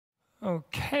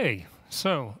Okay,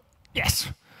 so yes,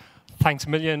 thanks a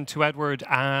million to Edward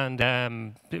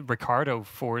and Ricardo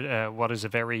for what is a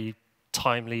very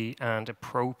timely and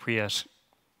appropriate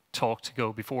talk to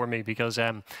go before me, because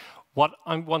what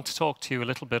I want to talk to you a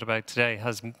little bit about today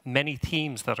has many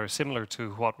themes that are similar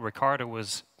to what Ricardo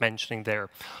was mentioning there.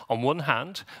 On one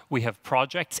hand, we have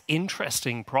projects,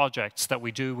 interesting projects that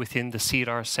we do within the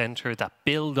CEDAR Centre that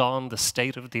build on the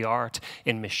state of the art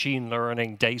in machine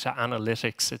learning, data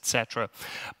analytics, etc.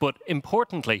 But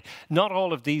importantly, not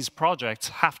all of these projects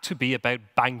have to be about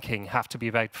banking, have to be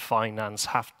about finance,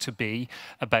 have to be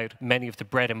about many of the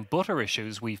bread and butter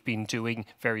issues we've been doing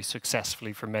very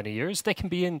successfully for many years. They can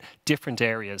be in different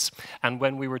areas. And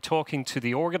when we were talking to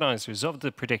the organisers of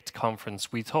the Predict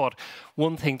conference, we thought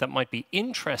one thing that might be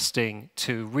interesting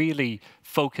to really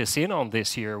focus in on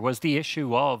this year was the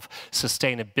issue of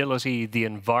sustainability, the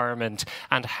environment,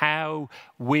 and how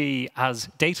we as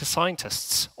data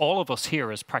scientists, all of us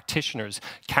here as practitioners,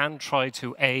 can try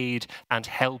to aid and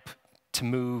help to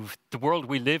move the world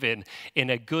we live in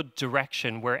a good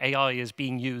direction where AI is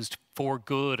being used for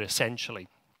good, essentially.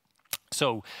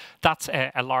 So that's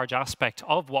a large aspect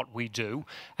of what we do,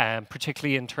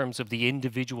 particularly in terms of the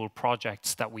individual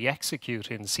projects that we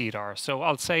execute in CEDAR. So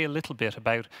I'll say a little bit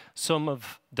about some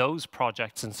of those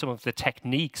projects and some of the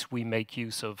techniques we make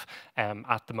use of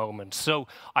at the moment. So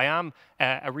I am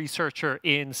a researcher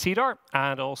in CEDAR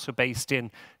and also based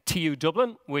in TU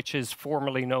Dublin, which is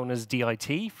formerly known as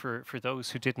DIT, for those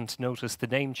who didn't notice the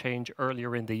name change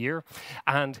earlier in the year.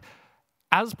 And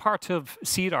as part of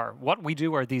CEDAR, what we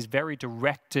do are these very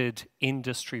directed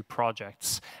industry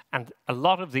projects. And a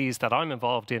lot of these that I'm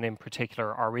involved in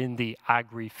particular are in the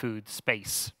agri-food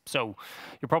space. So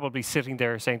you're probably sitting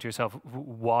there saying to yourself,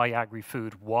 why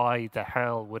agri-food? Why the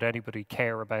hell would anybody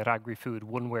care about agri-food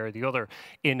one way or the other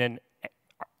in an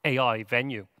AI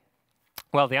venue?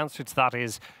 Well, the answer to that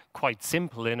is quite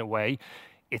simple in a way.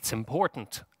 It's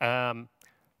important.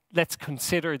 Let's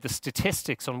consider the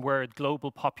statistics on where global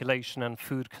population and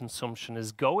food consumption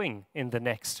is going in the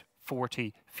next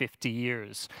 40, 50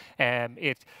 years.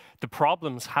 The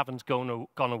problems haven't gone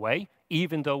away,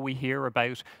 even though we hear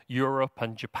about Europe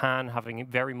and Japan having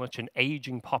very much an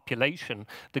aging population.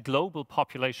 The global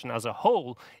population as a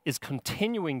whole is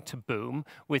continuing to boom,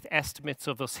 with estimates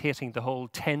of us hitting the whole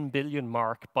 10 billion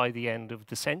mark by the end of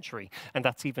the century. And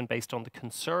that's even based on the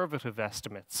conservative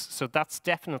estimates. So that's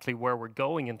definitely where we're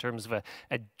going in terms of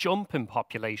a jump in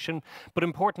population. But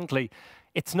importantly,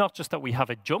 it's not just that we have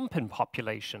a jump in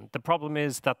population. The problem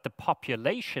is that the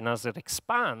population, as it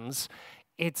expands,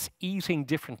 it's eating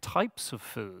different types of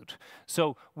food.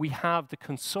 So we have the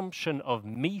consumption of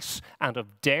meat and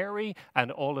of dairy and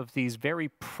all of these very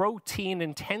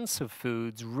protein-intensive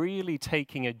foods really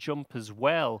taking a jump as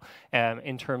well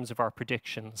in terms of our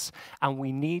predictions. And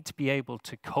we need to be able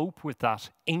to cope with that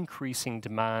increasing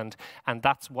demand, and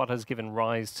that's what has given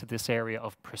rise to this area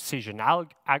of precision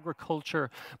agriculture,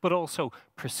 but also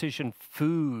precision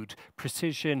food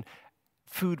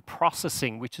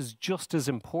processing, which is just as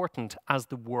important as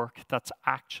the work that's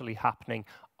actually happening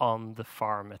on the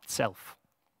farm itself.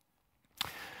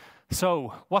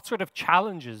 So, what sort of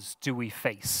challenges do we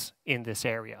face in this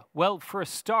area? Well, for a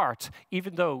start,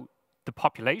 even though the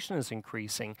population is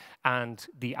increasing and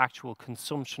the actual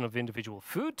consumption of individual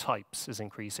food types is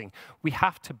increasing, we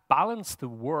have to balance the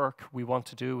work we want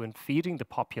to do in feeding the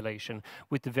population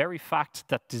with the very fact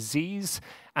that disease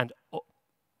and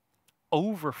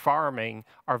over-farming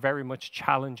are very much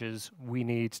challenges we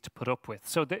need to put up with.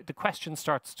 So the question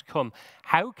starts to come,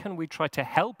 how can we try to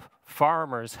help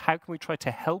farmers, how can we try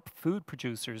to help food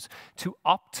producers to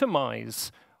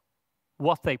optimize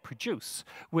what they produce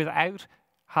without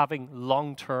having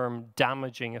long-term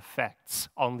damaging effects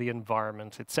on the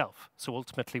environment itself? So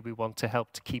ultimately, we want to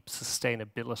help to keep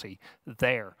sustainability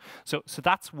there. So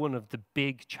that's one of the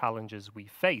big challenges we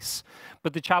face.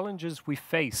 But the challenges we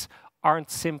face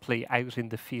aren't simply out in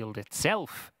the field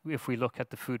itself. If we look at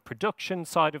the food production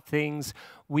side of things,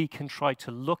 we can try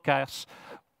to look at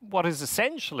what is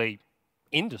essentially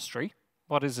industry,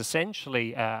 what is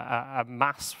essentially a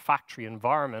mass factory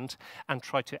environment, and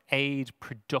try to aid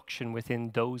production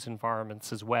within those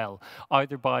environments as well,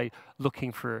 either by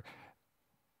looking for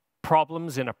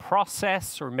problems in a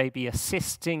process or maybe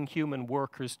assisting human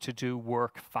workers to do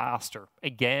work faster.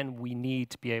 Again, we need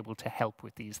to be able to help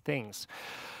with these things.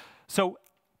 So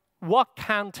what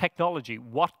can technology,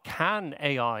 what can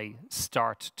AI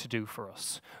start to do for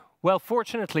us? Well,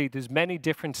 fortunately, there's many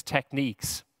different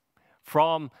techniques,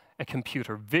 from a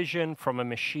computer vision, from a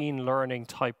machine learning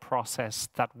type process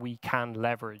that we can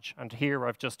leverage. And here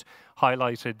I've just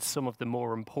highlighted some of the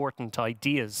more important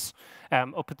ideas.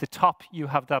 Up at the top, you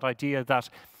have that idea that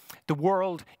the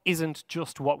world isn't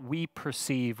just what we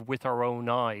perceive with our own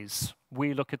eyes.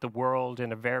 We look at the world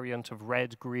in a variant of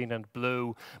red, green, and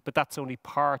blue, but that's only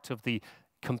part of the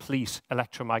complete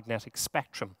electromagnetic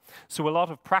spectrum. So a lot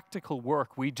of practical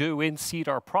work we do in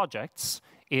CEDAR projects,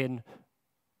 in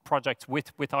projects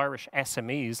with Irish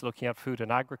SMEs looking at food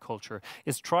and agriculture,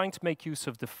 is trying to make use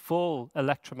of the full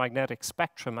electromagnetic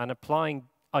spectrum and applying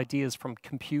ideas from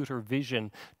computer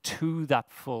vision to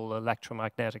that full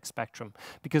electromagnetic spectrum.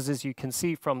 Because as you can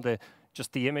see from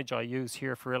just the image I use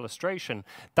here for illustration,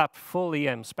 that full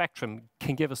EM spectrum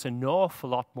can give us an awful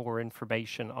lot more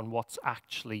information on what's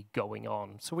actually going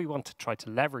on. So we want to try to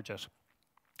leverage it.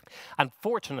 And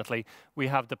fortunately, we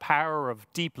have the power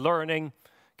of deep learning,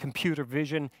 computer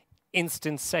vision,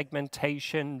 instant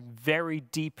segmentation, very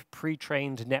deep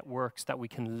pre-trained networks that we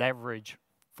can leverage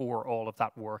for all of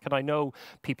that work. And I know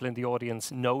people in the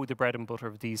audience know the bread and butter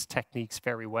of these techniques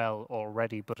very well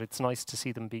already, but it's nice to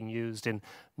see them being used in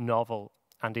novel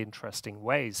and interesting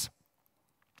ways.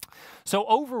 So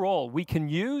overall, we can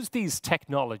use these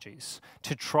technologies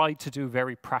to try to do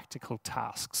very practical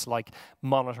tasks like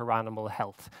monitor animal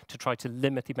health, to try to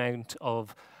limit the amount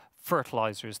of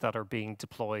fertilizers that are being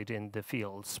deployed in the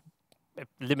fields,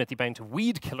 limit the amount of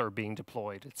weed killer being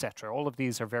deployed, etc. All of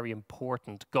these are very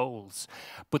important goals.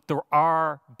 But there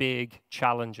are big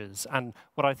challenges. And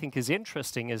what I think is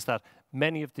interesting is that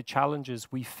many of the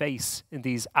challenges we face in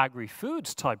these agri-food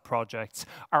type projects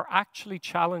are actually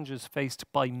challenges faced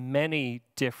by many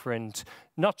different,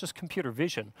 not just computer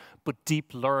vision, but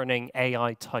deep learning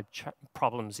AI type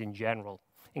problems in general,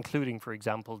 including, for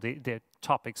example, the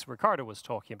topics Ricardo was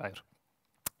talking about.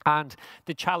 And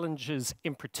the challenges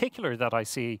in particular that I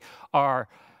see are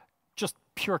just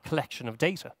pure collection of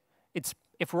data.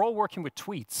 If we're all working with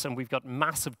tweets and we've got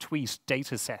massive tweet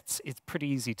data sets, it's pretty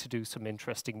easy to do some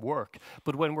interesting work.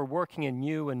 But when we're working in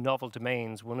new and novel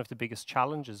domains, one of the biggest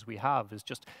challenges we have is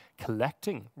just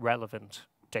collecting relevant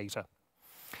data.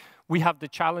 We have the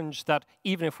challenge that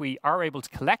even if we are able to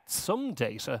collect some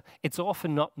data, it's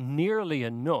often not nearly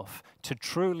enough to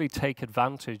truly take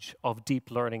advantage of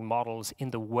deep learning models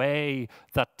in the way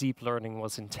that deep learning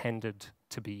was intended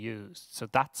to be used. So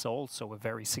that's also a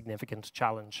very significant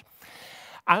challenge.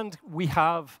 And we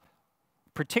have,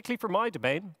 particularly for my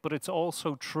domain, but it's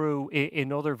also true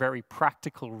in other very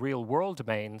practical real-world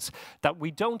domains, that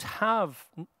we don't have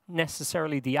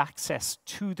necessarily the access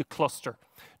to the cluster,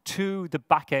 to the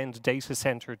back-end data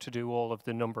center to do all of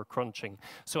the number crunching.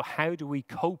 So how do we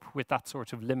cope with that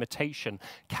sort of limitation?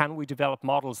 Can we develop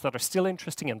models that are still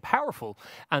interesting and powerful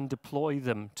and deploy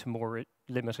them to more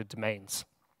limited domains?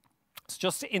 So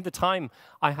just in the time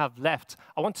I have left,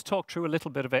 I want to talk through a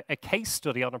little bit of a case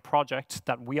study on a project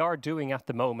that we are doing at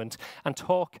the moment and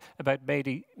talk about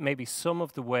maybe some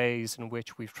of the ways in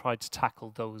which we've tried to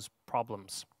tackle those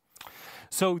problems.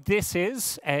 So this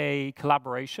is a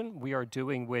collaboration we are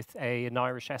doing with an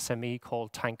Irish SME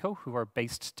called Tanco, who are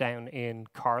based down in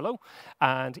Carlow.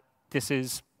 And this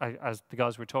is, as the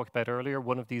guys were talking about earlier,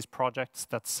 one of these projects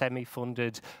that's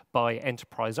semi-funded by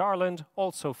Enterprise Ireland,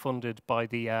 also funded by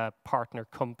the partner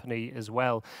company as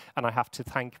well. And I have to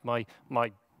thank my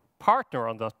partner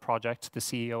on that project, the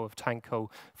CEO of Tanco,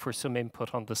 for some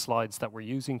input on the slides that we're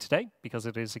using today, because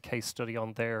it is a case study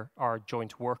on our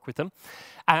joint work with them.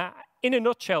 In a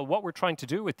nutshell, what we're trying to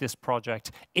do with this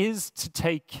project is to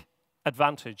take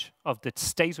advantage of the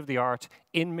state of the art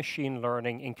in machine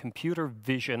learning, in computer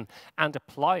vision, and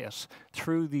apply it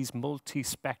through these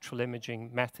multispectral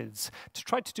imaging methods to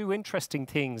try to do interesting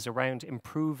things around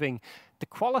improving the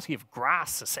quality of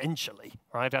grass, essentially,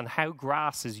 right? And how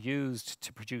grass is used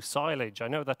to produce silage. I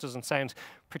know that doesn't sound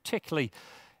particularly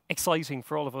exciting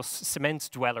for all of us cement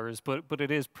dwellers, but it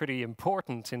is pretty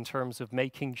important in terms of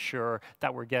making sure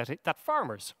that that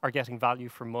farmers are getting value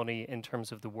for money in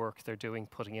terms of the work they're doing,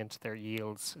 putting into their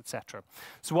yields, etc.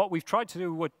 So what we've tried to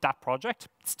do with that project,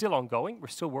 still ongoing, we're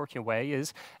still working away,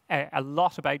 is a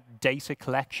lot about data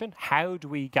collection. How do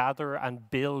we gather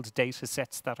and build data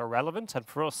sets that are relevant? And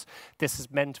for us, this has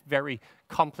meant very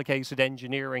complicated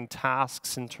engineering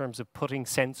tasks in terms of putting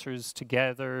sensors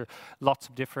together, lots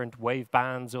of different wave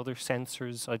bands, other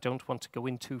sensors I don't want to go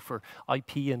into for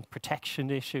IP and protection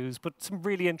issues, but some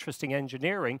really interesting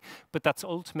engineering, but that's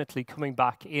ultimately coming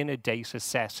back in a data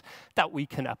set that we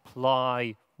can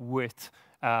apply with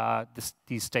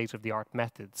these state-of-the-art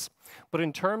methods. But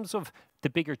in terms of the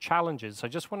bigger challenges, I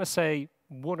just want to say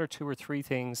one or two or three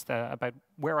things about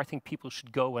where I think people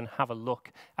should go and have a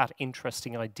look at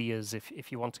interesting ideas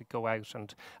if you want to go out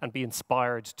and be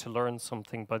inspired to learn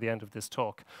something by the end of this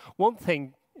talk. One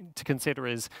thing to consider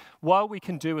is, while we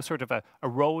can do a sort of a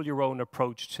roll your own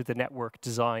approach to the network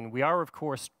design, we are of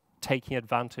course taking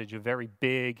advantage of very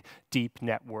big, deep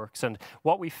networks. And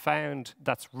what we found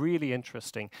that's really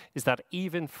interesting is that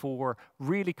even for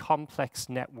really complex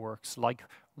networks like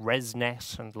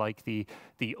ResNet and like the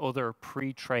other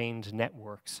pre-trained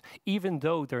networks, even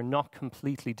though they're not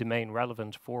completely domain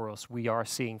relevant for us, we are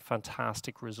seeing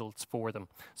fantastic results for them.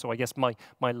 So I guess my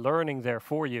learning there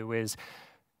for you is,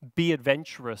 be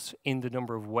adventurous in the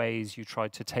number of ways you try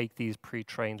to take these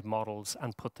pre-trained models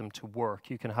and put them to work.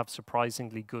 You can have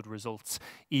surprisingly good results,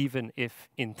 even if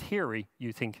in theory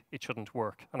you think it shouldn't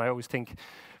work. And I always think,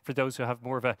 for those who have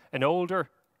more of an older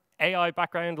AI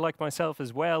background like myself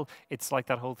as well, it's like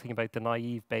that whole thing about the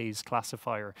naive Bayes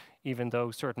classifier. Even though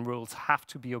certain rules have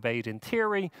to be obeyed in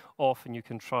theory, often you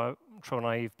can throw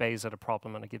naive Bayes at a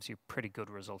problem and it gives you pretty good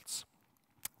results.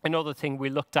 Another thing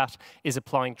we looked at is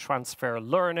applying transfer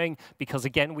learning, because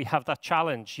again, we have that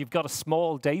challenge. You've got a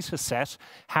small data set.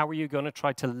 How are you going to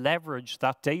try to leverage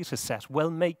that data set? Well,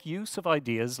 make use of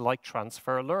ideas like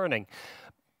transfer learning.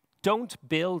 Don't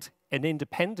build an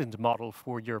independent model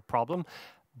for your problem.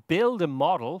 Build a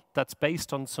model that's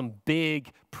based on some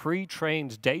big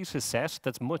pre-trained data set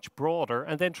that's much broader,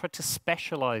 and then try to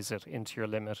specialize it into your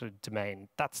limited domain.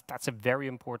 That's a very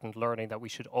important learning that we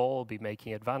should all be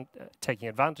taking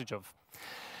advantage of.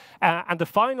 And the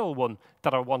final one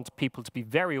that I want people to be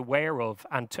very aware of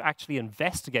and to actually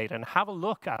investigate and have a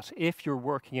look at if you're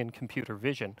working in computer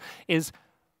vision is,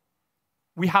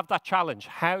 we have that challenge.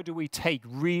 How do we take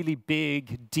really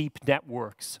big, deep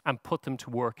networks and put them to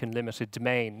work in limited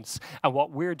domains? And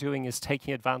what we're doing is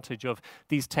taking advantage of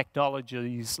these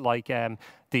technologies like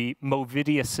the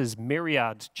Movidius's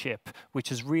Myriad chip,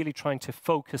 which is really trying to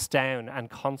focus down and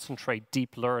concentrate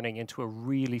deep learning into a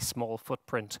really small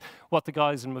footprint. What the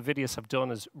guys in Movidius have done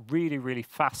is really, really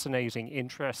fascinating,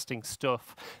 interesting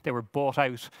stuff. They were bought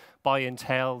out by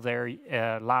Intel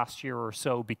there last year or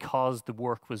so because the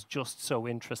work was just so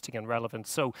interesting and relevant.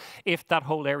 So if that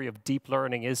whole area of deep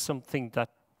learning is something that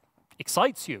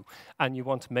excites you and you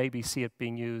want to maybe see it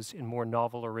being used in more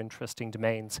novel or interesting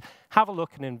domains, have a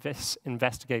look and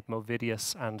investigate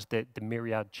Movidius and the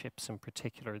Myriad chips in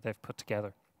particular they've put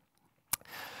together.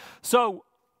 So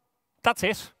that's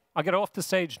it. I'll get off the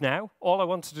stage now. All I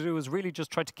wanted to do is really just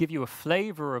try to give you a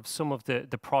flavor of some of the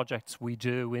projects we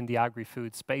do in the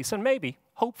agri-food space, and maybe,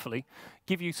 hopefully,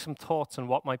 give you some thoughts on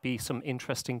what might be some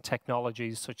interesting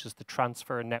technologies such as the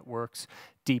transfer networks,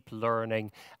 deep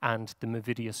learning, and the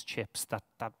Movidius chips that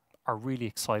are really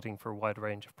exciting for a wide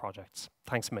range of projects.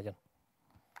 Thanks a million.